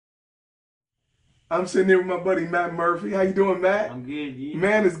I'm sitting here with my buddy Matt Murphy. How you doing, Matt? I'm good. You?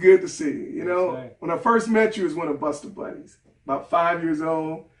 Man, it's good to see you. You know, Yes, when I first met you, was one of Busta buddies. About 5 years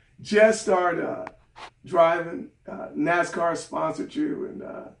old, just started driving. NASCAR sponsored you, and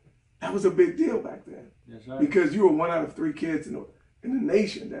that was a big deal back then. Yes, sir. Because you were one out of 3 kids in the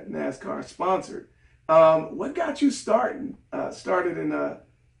nation that NASCAR sponsored. What got you started in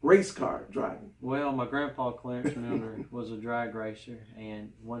race car driving? Well, my grandpa Clarence Milner was a drag racer,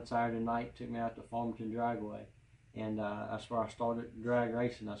 and one Saturday night took me out to Farmington Dragway, and that's where I started drag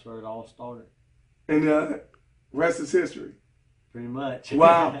racing. That's where it all started. And rest is history. Pretty much.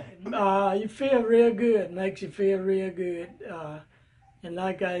 Wow. You feel real good. Makes you feel real good. And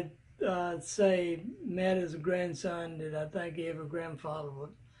like I say, Matt is a grandson that I think every grandfather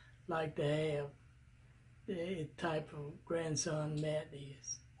would like to have. The type of grandson Matt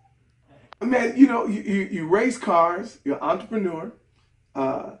is. Man, you know, you race cars, you're an entrepreneur,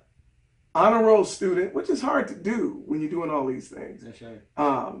 honor roll student, which is hard to do when you're doing all these things. Yes, sir.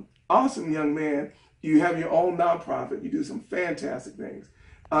 Awesome young man. You have your own nonprofit. You do some fantastic things.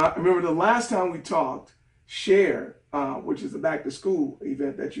 I remember the last time we talked, Share, which is a back to school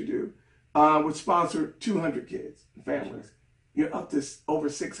event that you do, would sponsor 200 kids and families. Yes, you're up to over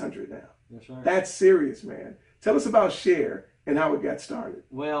 600 now. Yes, sir. That's serious, man. Tell us about Share and how it got started.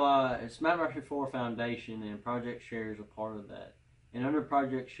 Well, it's Matt Murphy 4 Foundation, and Project Share is a part of that. And under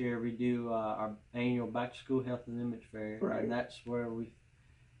Project Share, we do our annual Back to School Health and Image Fair. Right. And that's where we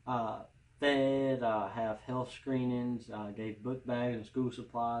fed, have health screenings, gave book bags and school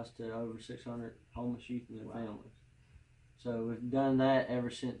supplies to over 600 homeless youth and their families. So we've done that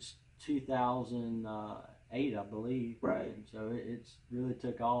ever since 2008, I believe. Right. And so it's really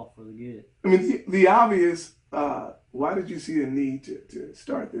took off for the good. I mean, the obvious, why did you see a need to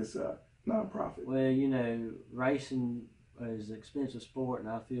start this nonprofit? Well, you know, racing is an expensive sport, and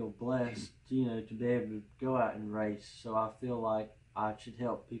I feel blessed, you know, to be able to go out and race. So I feel like I should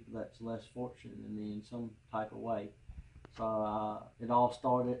help people that's less fortunate than me in some type of way. So it all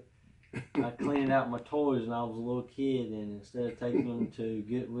started cleaning out my toys when I was a little kid, and instead of taking them to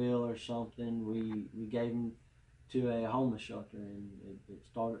Goodwill or something, we gave them to a homeless shelter, and it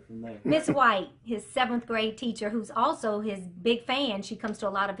started from there. Miss White, his 7th grade teacher, who's also his big fan, she comes to a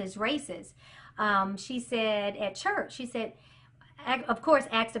lot of his races. She said at church, she said, of course,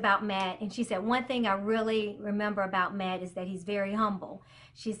 asked about Matt, and she said, one thing I really remember about Matt is that he's very humble.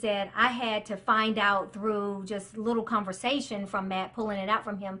 She said, I had to find out through just little conversation from Matt, pulling it out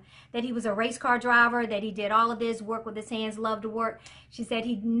from him, that he was a race car driver, that he did all of this, work with his hands, loved to work. She said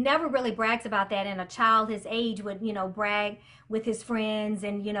he never really brags about that, and a child his age would, you know, brag with his friends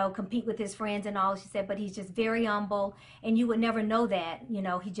and, you know, compete with his friends and all. She said, but he's just very humble, and you would never know that, you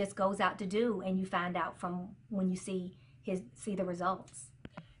know, he just goes out to do, and you find out from when you see the results.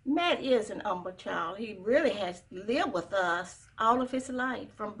 Matt is an humble child. He really has lived with us all of his life,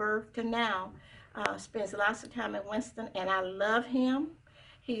 from birth to now. Spends lots of time in Winston, and I love him.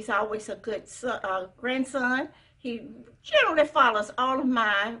 He's always a good grandson. He generally follows all of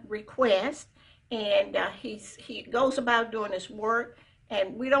my requests, and he goes about doing his work.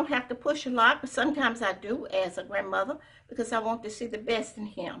 And we don't have to push a lot, but sometimes I do as a grandmother, because I want to see the best in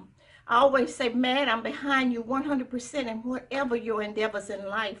him. I always say, Matt, I'm behind you 100% in whatever your endeavors in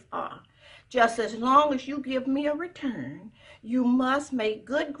life are. Just as long as you give me a return, you must make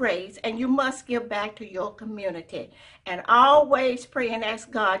good grades, and you must give back to your community. And always pray and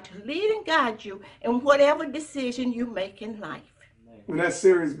ask God to lead and guide you in whatever decision you make in life. Well, that's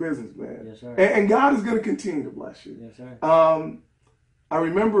serious business, man. Yes, sir. And God is going to continue to bless you. Yes, sir. I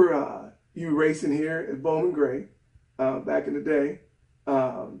remember you racing here at Bowman Gray back in the day.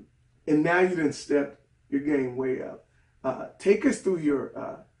 And now you done stepped your game way up. Take us through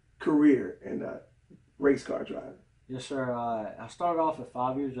your career in race car driving. Yes, sir. I started off at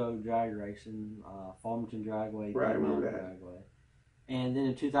 5 years old drag racing, Farmington Dragway, Right, I Mountain remember that. Dragway. And then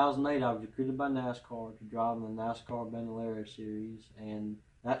in 2008, I was recruited by NASCAR to drive in the NASCAR Bandolero series, and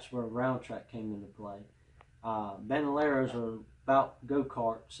that's where round track came into play. Bandoleros are about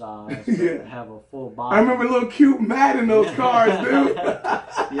go-kart size, Yeah. have a full body. I remember little cute Matt in those cars, dude.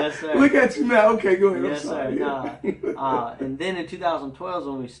 Yes, sir. Look at you now. Okay, go ahead. Yes, I'm sorry. sir. Yeah. And then in 2012 is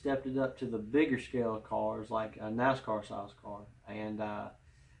when we stepped it up to the bigger scale cars, like a NASCAR size car. And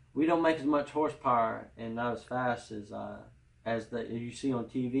we don't make as much horsepower and not as fast as you see on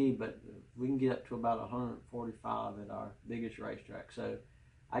TV, but we can get up to about 145 at our biggest racetrack. So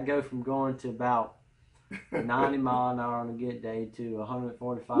I go from going to about 90 mile an hour on a good day to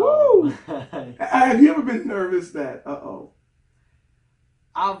 145. Woo! Have you ever been nervous that,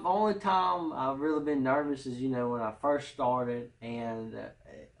 Only time I've really been nervous is, when I first started and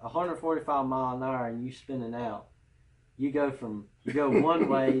 145 mile an hour and you spinning out. You go one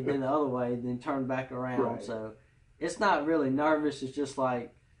way, then the other way, then turn back around. Right. So it's not really nervous. It's just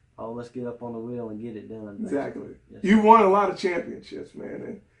like, oh, let's get up on the wheel and get it done. Basically. Exactly. Yes, You sir. won a lot of championships, man,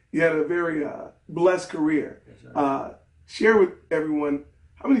 and you had a very blessed career. Yes, sir. Share with everyone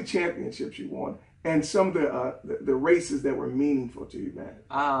how many championships you won and some of the races that were meaningful to you, man.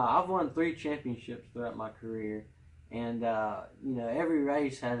 I've won 3 championships throughout my career, and every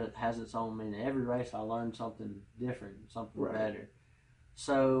race has its own meaning. Every race I learned something different, something Right. better.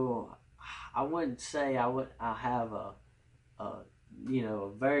 So I wouldn't say I have a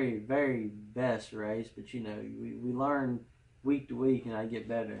very, very best race, but we learn week to week, and I get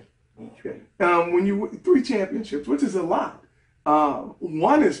better each week. When you 3 championships, which is a lot.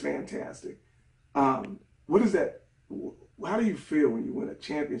 One is fantastic. What is that? How do you feel when you win a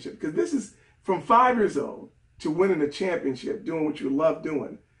championship? Because this is from 5 years old to winning a championship, doing what you love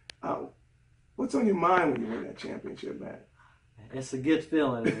doing. What's on your mind when you win that championship, man? It's a good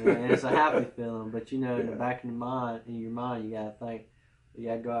feeling, man. It's a happy feeling, but in the Yeah. back of your mind, you gotta think, you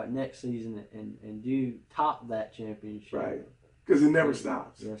gotta go out next season and do top that championship. Right. Because it never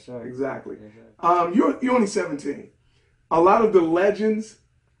stops. Yes, sir. Exactly. Yes, sir. You're only 17. A lot of the legends,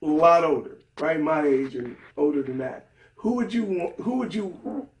 a lot older, right? My age and older than that. Who would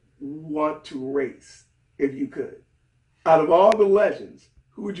you want to race if you could? Out of all the legends,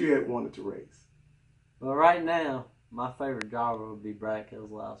 who would you have wanted to race? Well, right now, my favorite driver would be Brad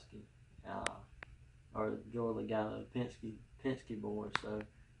Keselowski, or Joey Logano, Penske boys. So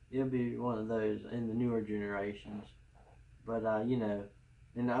it'll be one of those in the newer generations. But in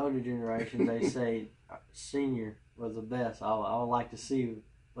the older generations, they say Senior was the best. I would like to see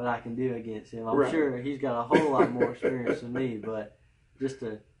what I can do against him. I'm Right. sure he's got a whole lot more experience than me, but just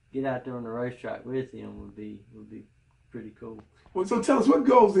to get out there on the racetrack with him would be pretty cool. Well, so tell us what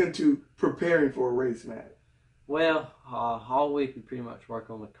goes into preparing for a race, Matt. Well, all week we pretty much work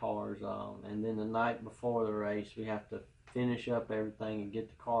on the cars, and then the night before the race we have to finish up everything and get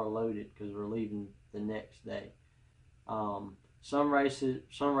the car loaded because we're leaving the next day. Some race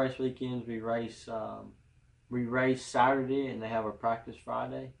weekends we race Saturday and they have a practice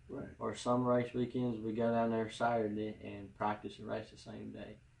Friday. Right. Or some race weekends we go down there Saturday and practice and race the same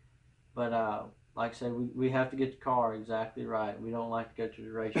day. But like I said, we have to get the car exactly right. We don't like to go to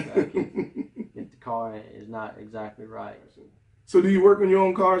the racetrack if the car is not exactly right. So do you work on your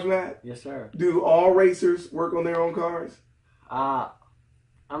own cars, Matt? Yes, sir. Do all racers work on their own cars? I'm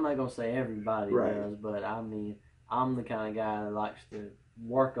not gonna say everybody Right. does, but I mean, I'm the kind of guy that likes to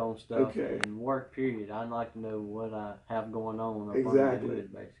work on stuff Okay. and work. Period. I like to know what I have going on up Exactly. under the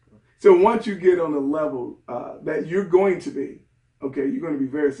hood, basically. So once you get on the level that you're going to be, okay, you're going to be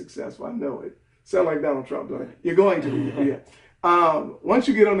very successful. I know it. Sound like Donald Trump, don't it? You're going to be, yeah. Once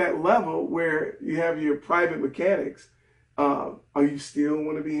you get on that level where you have your private mechanics, are you still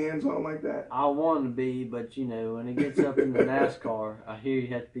want to be hands-on like that? I want to be, but when it gets up in the NASCAR, I hear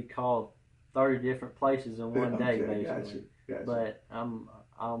you have to be called 30 different places in one day, Okay, basically. Gotcha. But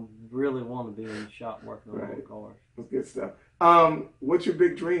I really want to be in the shop working on Right. old cars. That's good stuff. What's your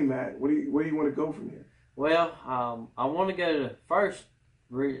big dream, Matt? Where do you want to go from here? Well, I want to go to first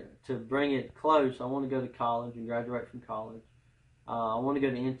to bring it close. I want to go to college and graduate from college. I want to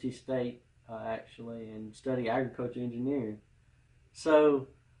go to NC State actually and study agriculture engineering. So,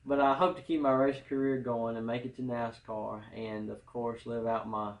 but I hope to keep my race career going and make it to NASCAR, and of course live out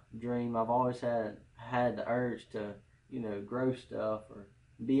my dream. I've always had the urge to grow stuff or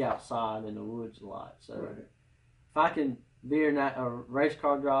be outside in the woods a lot. So Right. if I can be a race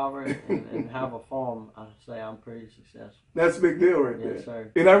car driver and have a farm, I say I'm pretty successful. That's a big deal right there. Yes,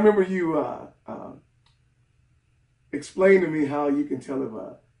 sir. And I remember you explained to me how you can tell if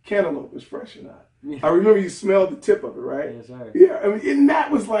a cantaloupe is fresh or not. I remember you smelled the tip of it, right? Yes, sir. Yeah, I mean, and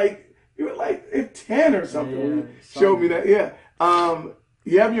that was like, you were like at 10 or something when you showed me that. Yeah.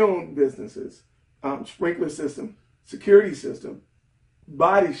 You have your own businesses, sprinkler system, security system,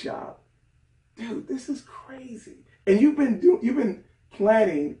 body shop. Dude, this is crazy. And you've been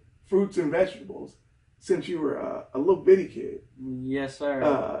planting fruits and vegetables since you were a little bitty kid. Yes,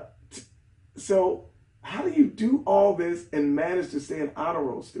 sir. So how do you do all this and manage to stay an honor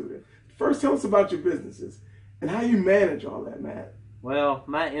roll student? First, tell us about your businesses and how you manage all that, Matt. Well,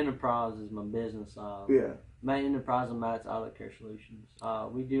 Matt Enterprise is my business. Yeah. Matt Enterprise and Matt's Auto Care Solutions.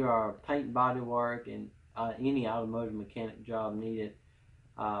 We do our paint, body work, and any automotive mechanic job needed.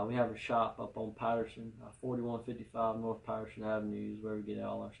 We have a shop up on Patterson, 4155 North Patterson Avenue is where we get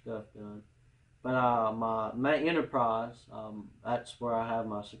all our stuff done. But my enterprise, that's where I have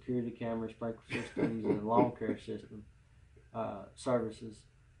my security camera, sprinkler systems, and lawn care system services.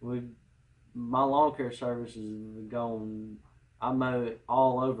 My lawn care services have gone. I mow it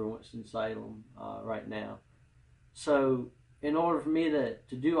all over Winston-Salem right now. So in order for me to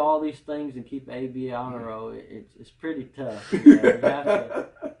do all these things and keep ABA honor roll, it's pretty tough. You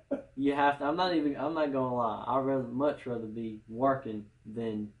have to. I'm not gonna lie. I'd much rather be working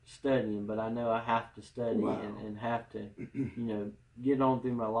than studying, but I know I have to study and have to, get on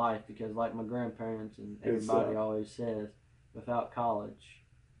through my life, because like my grandparents and everybody always says, without college,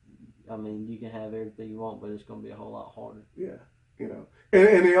 I mean, you can have everything you want, but it's gonna be a whole lot harder. Yeah,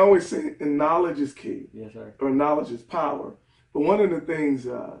 and they always say knowledge is key. Yes, sir. Or knowledge is power. But one of the things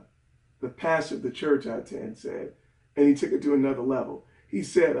the pastor of the church I attend said, and he took it to another level. He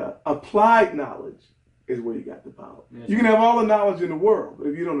said, applied knowledge is where you got the power. Yes. You can have all the knowledge in the world, but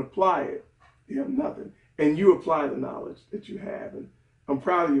if you don't apply it, you have nothing. And you apply the knowledge that you have. And I'm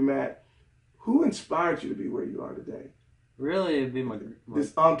proud of you, Matt. Who inspired you to be where you are today? Really, it'd be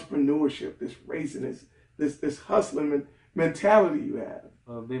this entrepreneurship, this racing, this hustling mentality you have.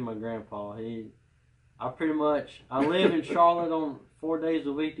 Well, it'd be my grandpa. I live in Charlotte on 4 days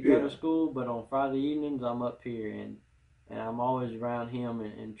a week to go to school, but on Friday evenings I'm up here, and I'm always around him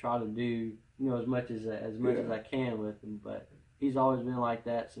and try to do as much as I can with him. But he's always been like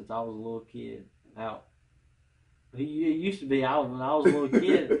that since I was a little kid. He used to be. When I was a little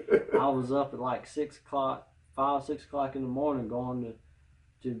kid, I was up at like 6 o'clock in the morning, going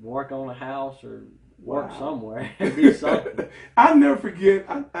to work on a house or work somewhere, do something. I'll never forget.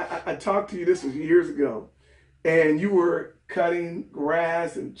 I talked to you. This was years ago, and you were cutting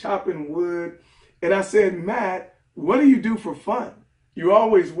grass and chopping wood, and I said, Matt, what do you do for fun? You're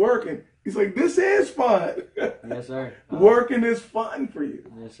always working. He's like, this is fun. Yes, sir. Working is fun for you.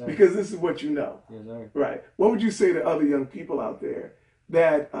 Yes, sir. Because this is what you know. Yes, sir. Right. What would you say to other young people out there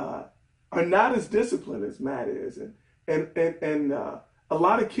that are not as disciplined as Matt is? And a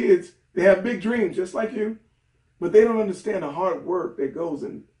lot of kids, they have big dreams just like you, but they don't understand the hard work that goes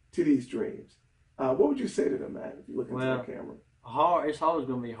into these dreams. What would you say to them, Matt, if you look into the camera? It's always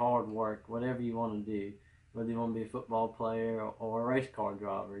going to be hard work, whatever you want to do. Whether you want to be a football player or a race car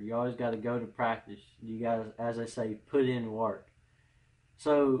driver, you always got to go to practice. You got to, as I say, put in work.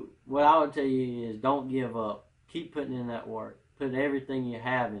 So what I would tell you is don't give up. Keep putting in that work. Put everything you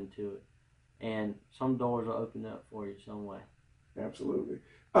have into it, and some doors will open up for you some way. Absolutely.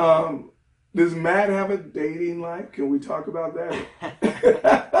 Does Matt have a dating life? Can we talk about that?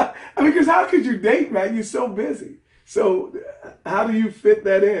 I mean, because how could you date, Matt? You're so busy. So how do you fit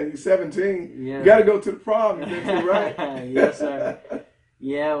that in? You're 17. Yeah. You got to go to the prom eventually, right? Yes, sir.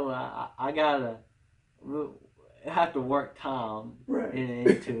 Yeah, well, I have to work time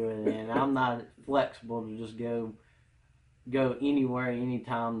into it, and I'm not flexible to just go anywhere,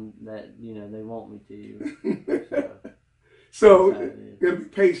 anytime that they want me to. So you got to be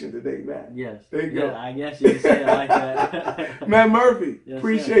patient today, Matt. Yes. There you go. I guess you can say it like that. Matt Murphy, yes,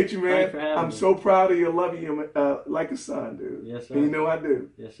 appreciate sir. you, man. I'm so proud of you. I love you like a son, dude. Yes, sir. And you know I do.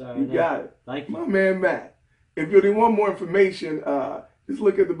 Yes, sir. You got it. Thank you. My man, Matt. If you want more information, just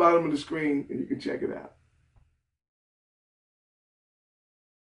look at the bottom of the screen and you can check it out.